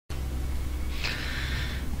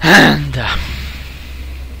Da.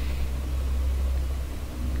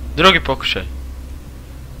 Drugi pokušaj.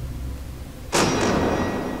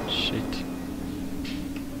 Shit.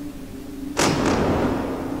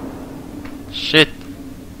 Shit.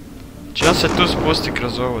 Či on se tu spusti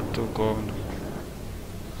kroz ovo tu govno.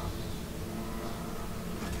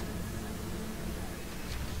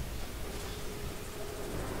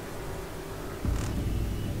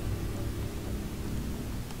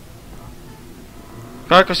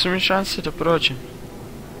 Kako su mi šanse da prođem?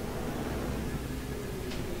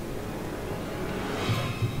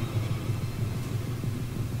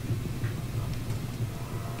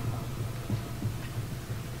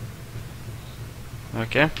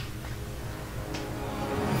 Okej.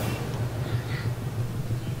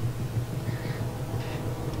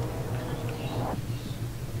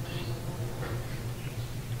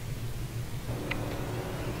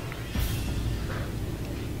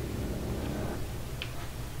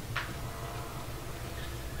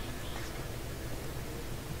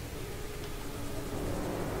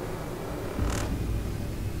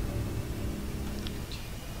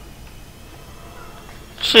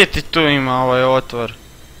 Shit, i tu ima ovaj otvor.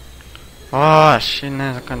 Shit,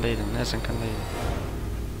 ne znam kada idem,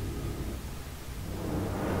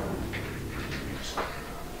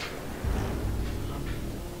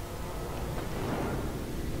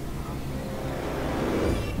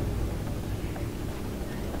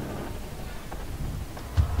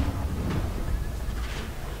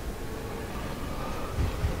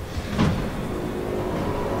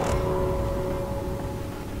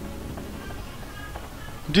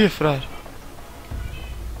 Gdje je frajer?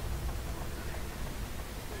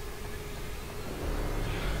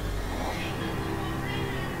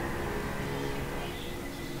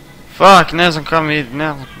 Fuck, ne znam kam ide,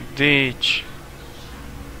 ne znam gdje ići.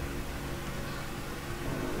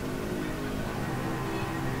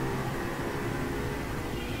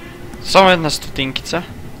 Samo jedna stotinkica.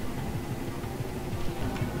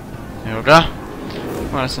 Evo ga.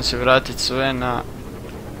 Moram sam se vratiti sve na...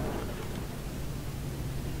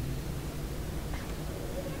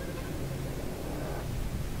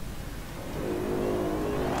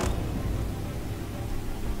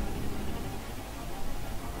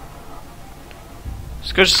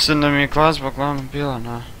 Skaže se da mi je glazba glavno bila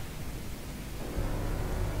na...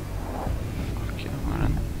 Ok,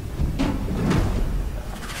 moram...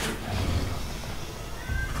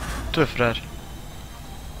 Tu je frajer.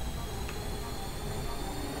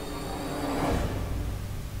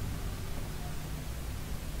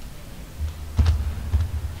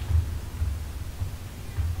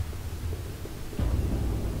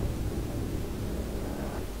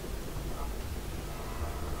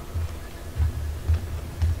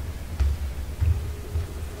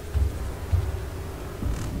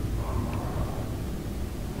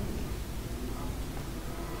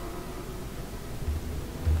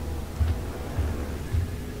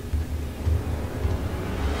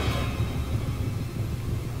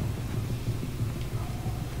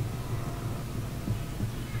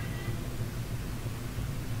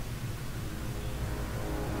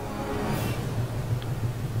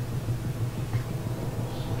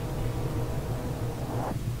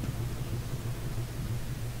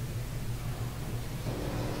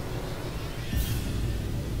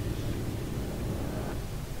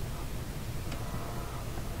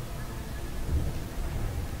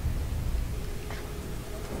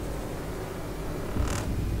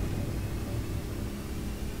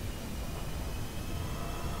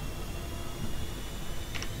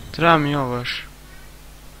 Treba mi ovo još.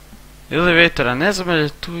 Ili vetera, ne znam je li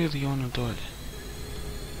tu ili ono dolje.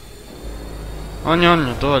 On je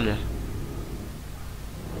ono dolje.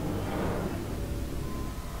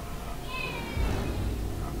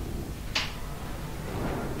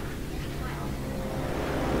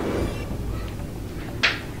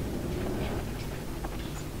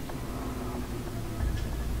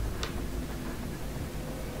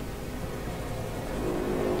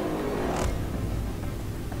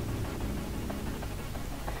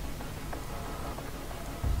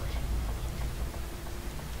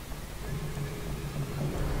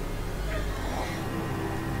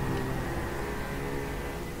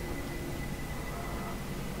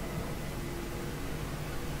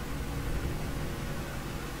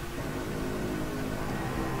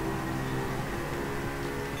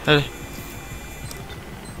 Hadi.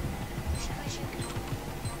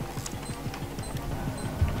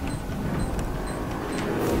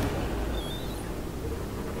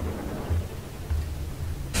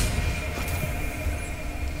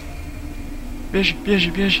 Bježi,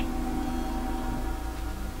 bježi, bježi.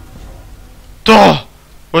 To!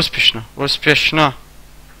 Uspješno, uspješno.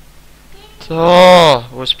 To,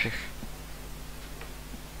 uspjeh.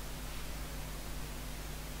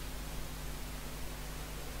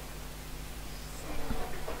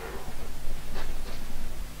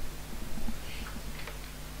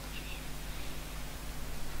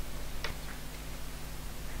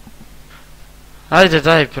 Ajde,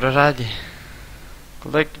 daj, proradi.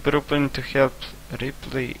 Collect Brooklyn to help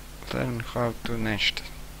Ripley learn how to nešto.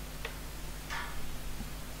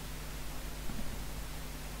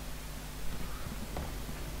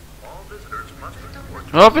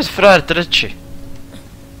 Opet frajer trči.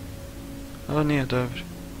 Ovo nije dobro.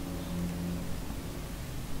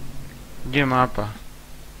 Gdje je mapa?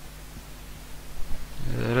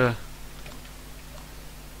 R.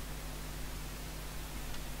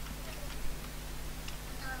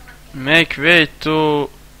 Make way to...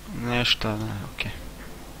 nešto, ne, okej.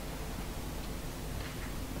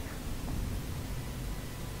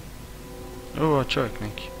 Ovo čovjek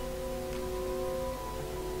neki.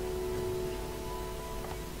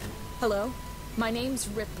 Hello, my name's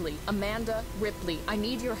Ripley, Amanda Ripley. I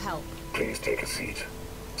need your help. Please take a seat.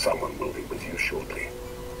 Someone will be with you shortly.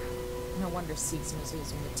 No wonder Season is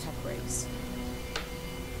losing the tech race.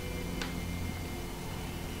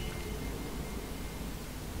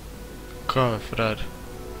 Ko je frajer?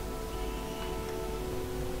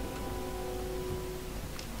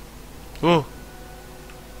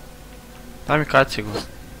 Daj mi kacigu.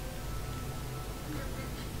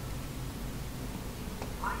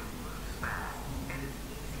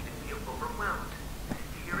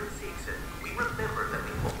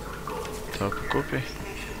 Tako, kupi.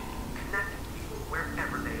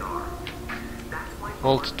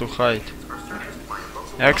 Hold to hide.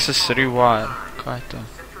 Access rewire. Kaj je to?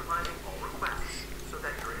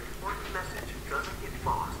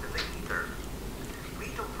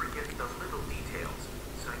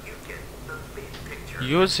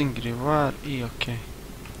 Using rewire I okej.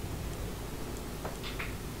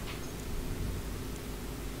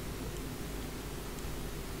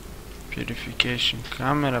 Purification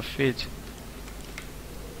camera feed.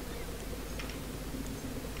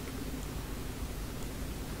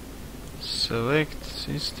 Select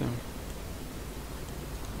system.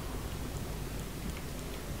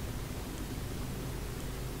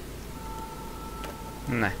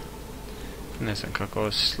 Ne. Ne znam kako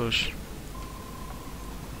ovo se sluša.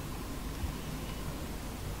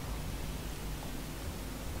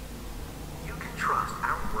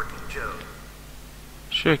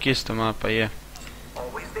 Još uvijek ista mapa je.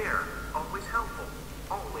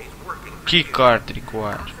 Key card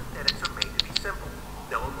required.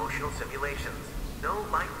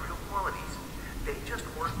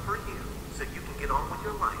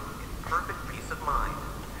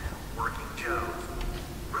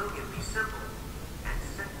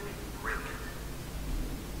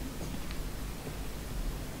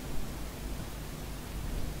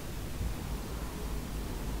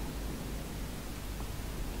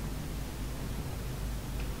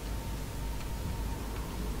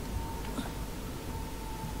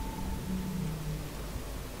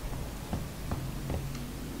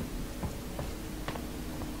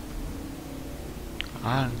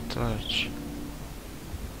 Iron torch.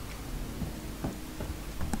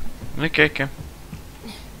 Okej.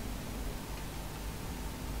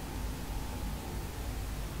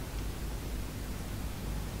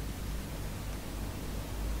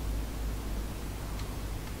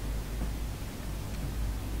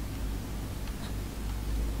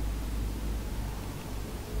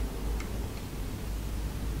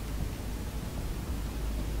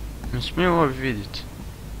 Ne smijem ovo vidjeti.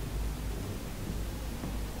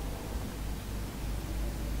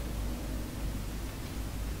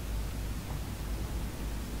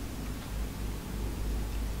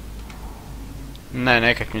 Ne,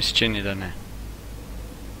 nekak mi se čini da ne.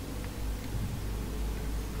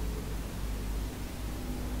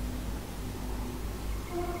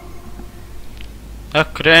 A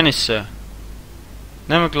kreni se.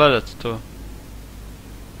 Nemoj gledat to.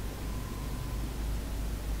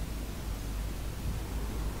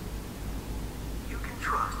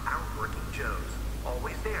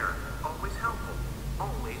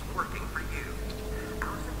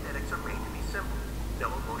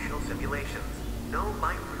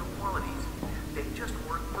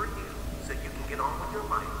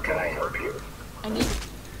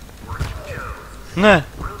 Ne.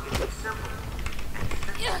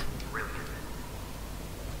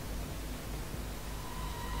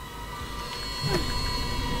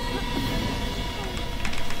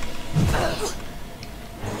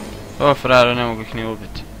 O, frajero, ne mogu ih ni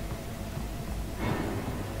ubiti.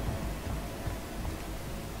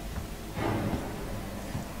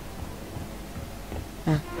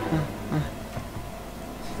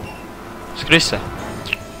 Skri se.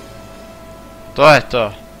 To je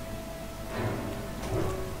to.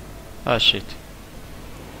 Ah, shit.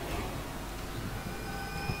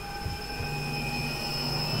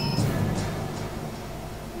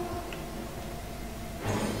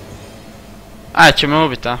 Aj, će me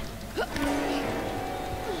ubit, a?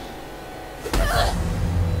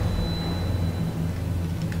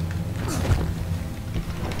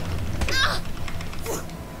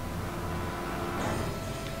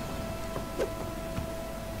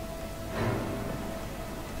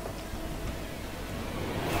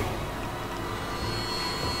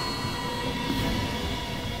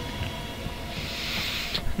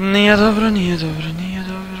 Nije dobro, nije dobro, nije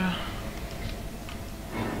dobro.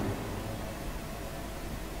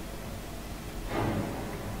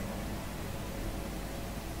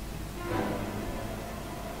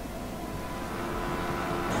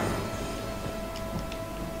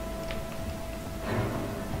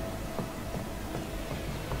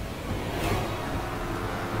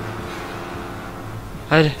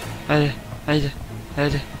 Ajde, ajde, ajde,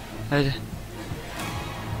 ajde, ajde.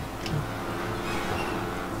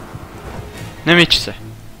 Ne miči se.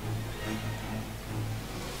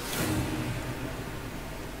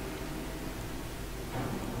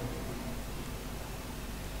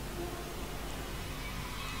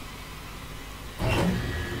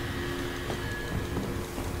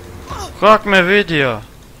 Kak me vidio?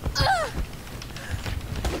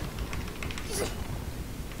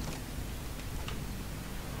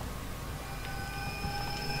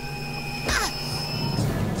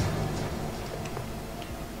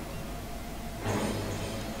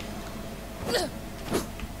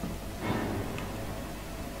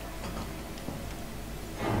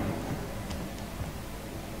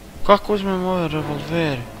 Kako uzmem ove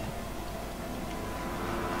revolvere?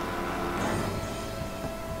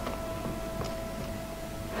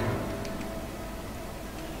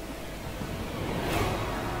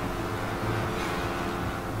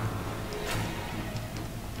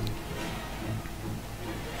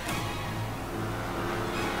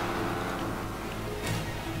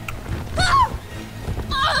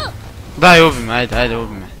 Daj, ubi me, ajde, ajde,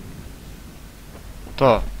 ubi me.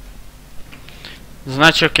 To.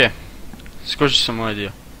 Znači, okej. Skužio sam ovaj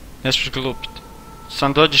dio. Ne smiješ glupit.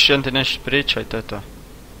 Sam dođeš i on ti nešto priča i to je to.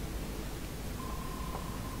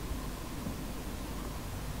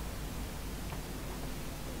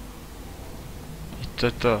 I to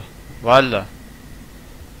je to. Valjda.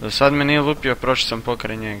 Do sad me nije lupio, prošao sam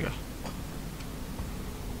pokraj njega.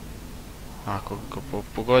 Ako ga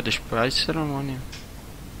pogodiš pajserom onim,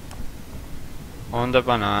 onda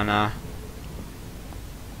banana.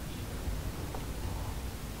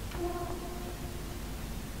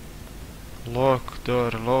 Lock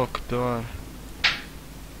door, lock door.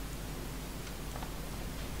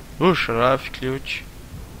 Šarafi, ključ.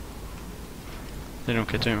 Vidimo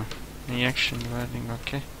kaj tu ima. Nije action loading,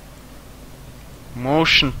 ok.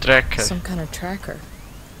 Motion tracker. Some kind of tracker.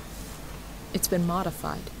 It's been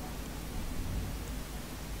modified.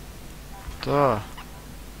 Da.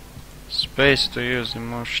 Space to use the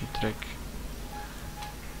motion tracker.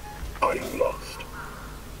 Are you lost?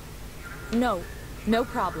 No, no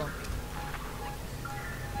problem.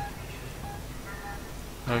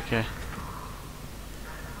 Okay.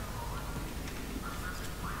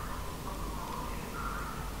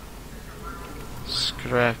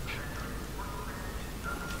 Scrap.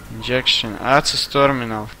 Injection. Access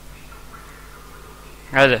terminal.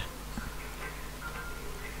 Ajde.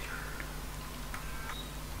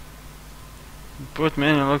 Put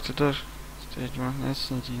menu, lock the door. Stage 1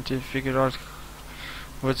 instant until you figure out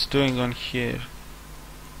what's doing on here.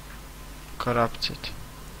 Corrupted.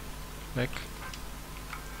 Back.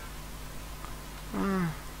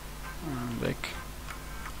 Back.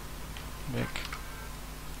 Back.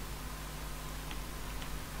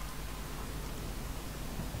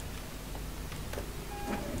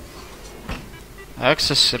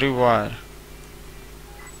 Access rewire.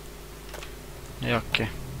 Yeah, okay.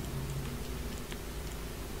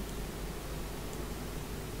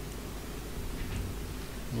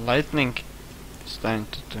 Lightning stavim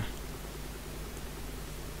tu.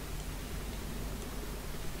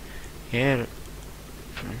 Here.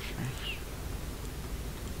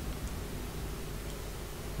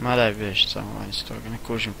 Ma daj beš samo van iz toga, ne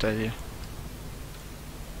kužim taj dio.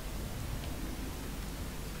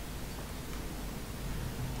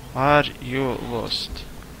 Are you lost?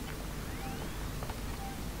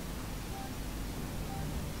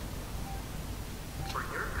 For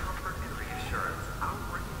your comfort and reassurance, our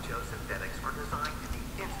working Joseph Dedics are designed to be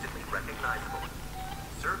instantly recognizable.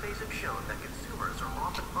 Surveys have shown that consumers are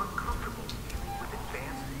often uncomfortable dealing with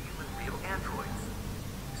advanced human real androids.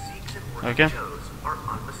 Zeke's and Morty's Okay. shows are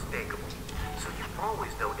unmistakable, so you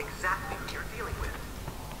always know exactly who you're dealing with.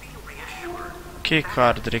 Be reassured. Key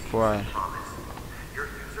card required. Promise. Your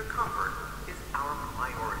user comfort is our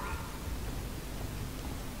priority.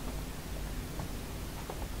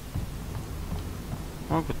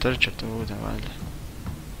 Mogu trčati ovdje, valjda.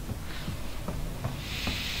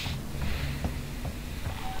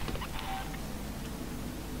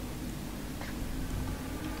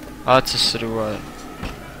 Access required.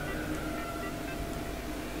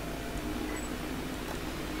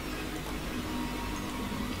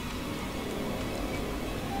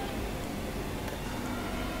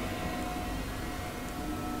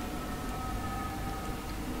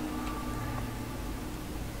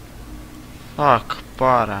 Fuck,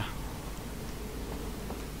 para.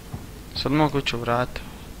 Sad mogu ući u vrata.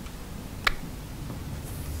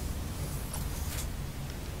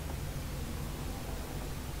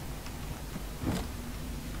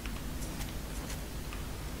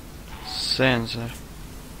 Senzor.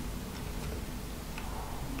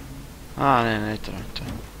 A, ne trebam to.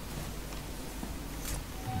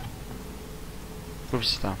 Kupi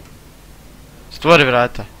se tamo. Stvori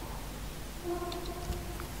vrata.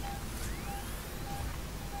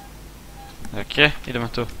 Ok, idemo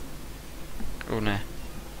tu. Ne.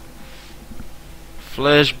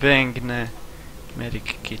 Flashbang, ne. Medic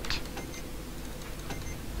kit.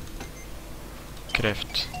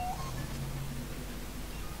 Craft.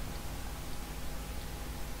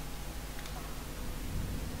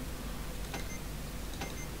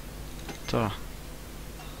 To.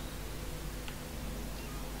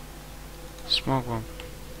 Smoke bomb.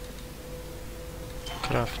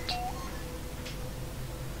 Craft.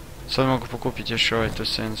 Sad mogu pokupiti još ovaj to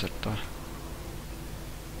senzor, to.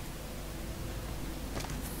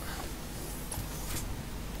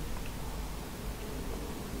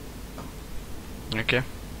 Ok.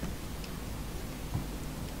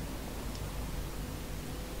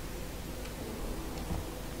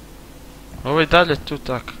 Ovo je dalje tu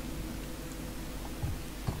tak.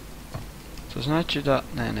 To znači da...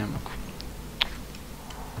 Ne mogu.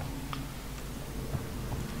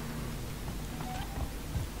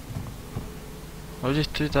 Ovdje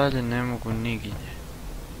tu i dalje ne mogu nigdje.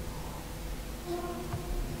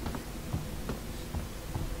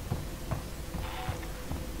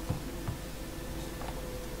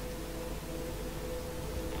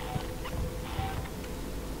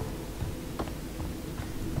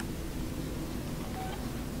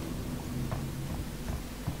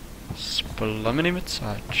 Splameni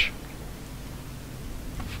mecač.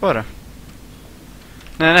 Fora.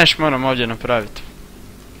 Ne, neš moram ovdje napraviti.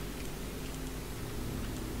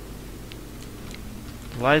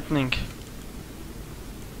 Lightning.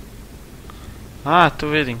 A, tu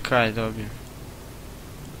vidim kaj dobijem.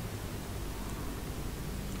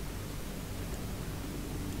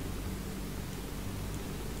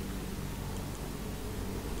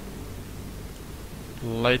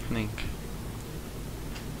 Lightning.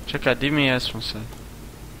 Čekaj, di mi jesmo sad?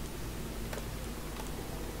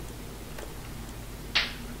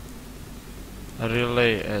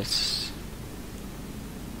 Relay S.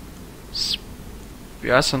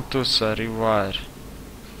 Ja sam tu sa rewire.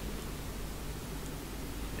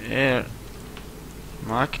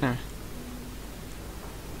 Maknem.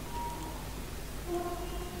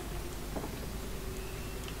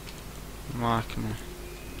 Maknem.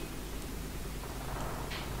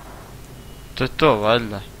 To je to,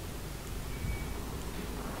 valjda.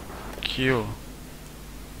 Q.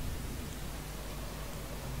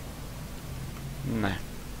 Ne.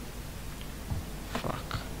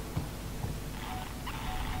 Fuck.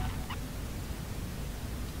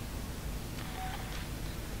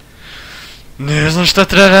 Ne znam šta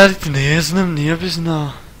treba raditi, ne znam, nije bi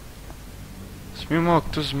znao. Smijem ovog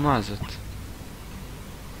tu zmazat.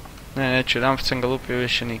 Ne, neću, jedanput sam ga lupio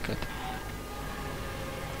više nikad.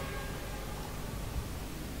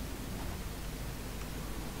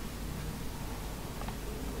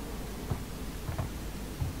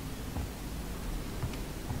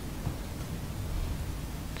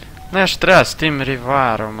 Nešto treba s tim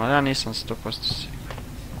rivarom, ali ja nisam 100% siguran.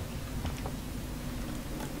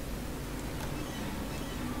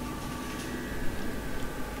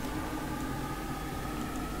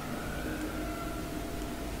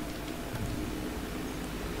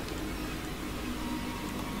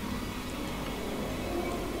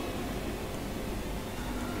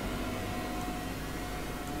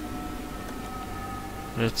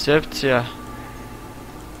 Recepcija.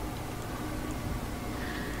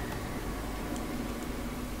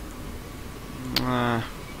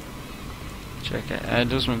 Čekaj,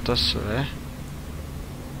 ajde uzmem to sve.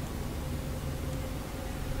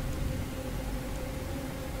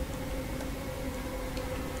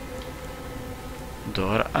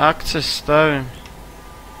 Dobro, akce stavim.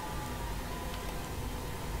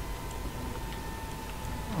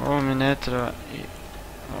 Ovo mi ne treba i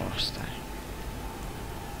ovo stavim.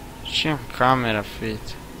 Čim kamera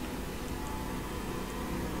fit.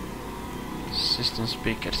 System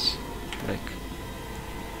speakers. Like.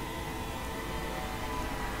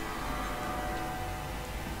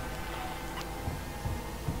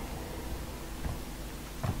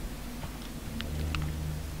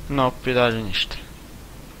 Nope, i dalje ništa.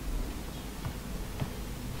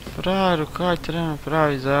 Frajeru, kaj treba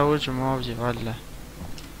praviti da uđemo ovdje, valjda.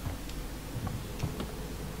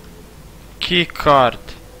 Key card.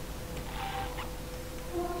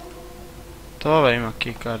 To ovaj ima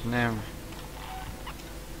key card, nema.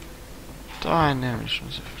 Daj, ne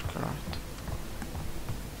možemo se frkavati.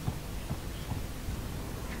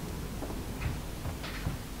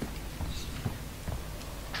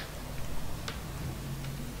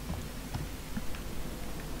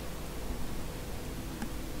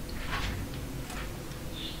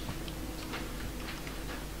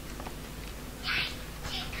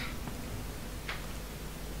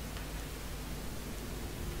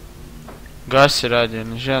 Gasi radi,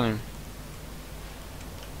 ne želim.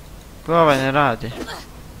 Ovaj ne radi.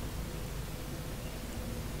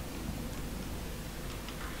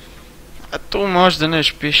 A tu možda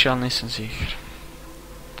nešto piše, ali nisam siguran.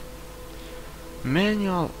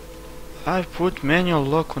 Manual. I put manual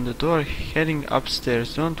lock on the door heading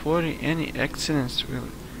upstairs. Don't worry, any accidents will...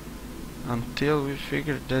 Until we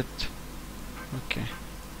figure that... Okay.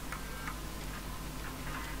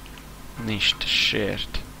 Ništa,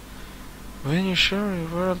 shared. When you show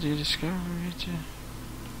the world you discover it...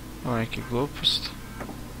 Ovo neki glupost.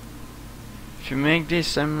 If you make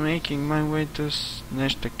this, I'm making my way to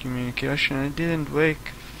nešto communication. I didn't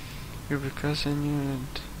wake you because I knew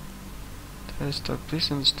it. Stop,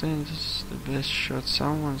 please understand this is the best shot.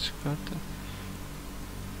 Someone's got to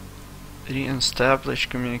re-establish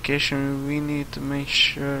communication. We need to make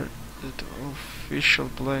sure that official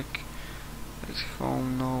black at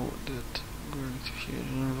home know that we're going to hear.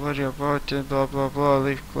 Don't worry about it, blah blah blah,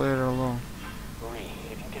 leave Claire alone.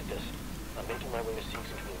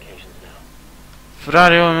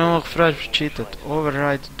 Frari, ovo ne mogu frari pročitat.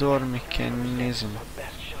 Override door mechanism.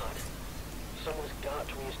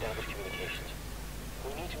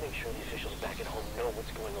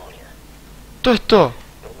 To je to!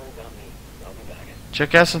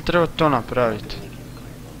 Čekaj, ja sam trebao to napraviti.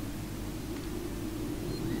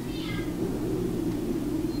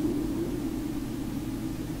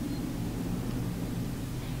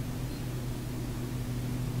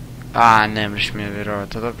 A, ne mreš mi je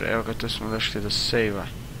vjerovati, dobro, evo ga, tu smo došli do save-a.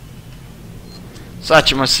 Sad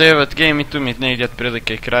ćemo save-at game i tu mi je negdje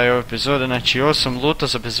otprilike kraj ove epizode, znači ovo sam luto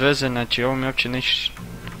za bez veze, znači ovo mi uopće niš...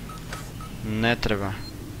 ne treba.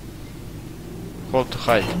 Hold to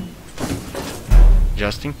hide.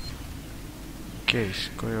 Justin? Case,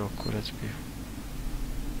 koji je ovo kurac bio?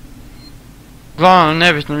 Uglavnom,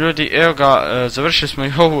 nebitno ljudi, evo ga, završili smo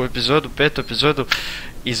i ovu epizodu, 5. epizodu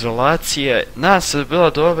izolacije. Nadam se da je bila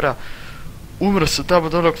dobra. Umro sam tamo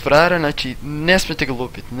od onog frajera, znači ne smijete ga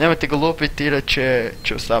lupiti, nemojte ga lupiti jer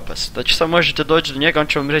će usapast. Znači sad možete doći do njega, on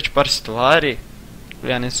će vam reći par stvari.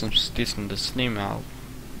 Ja nisam stisnuo da snime, ali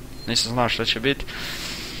nisam znao što će biti.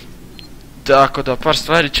 Tako da par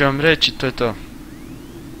stvari će vam reći, to je to.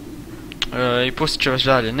 I pustit će vas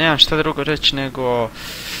dalje. Nemam šta drugo reći nego...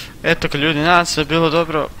 Eto ga ljudi, nadam se da je bilo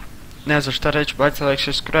dobro. Ne znam šta reći, bacite like,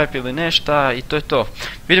 subscribe ili nešta i to je to.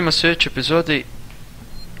 Vidimo se u sljedećoj epizodi.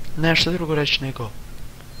 Nemam šta drugo reći nego...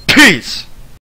 Peace!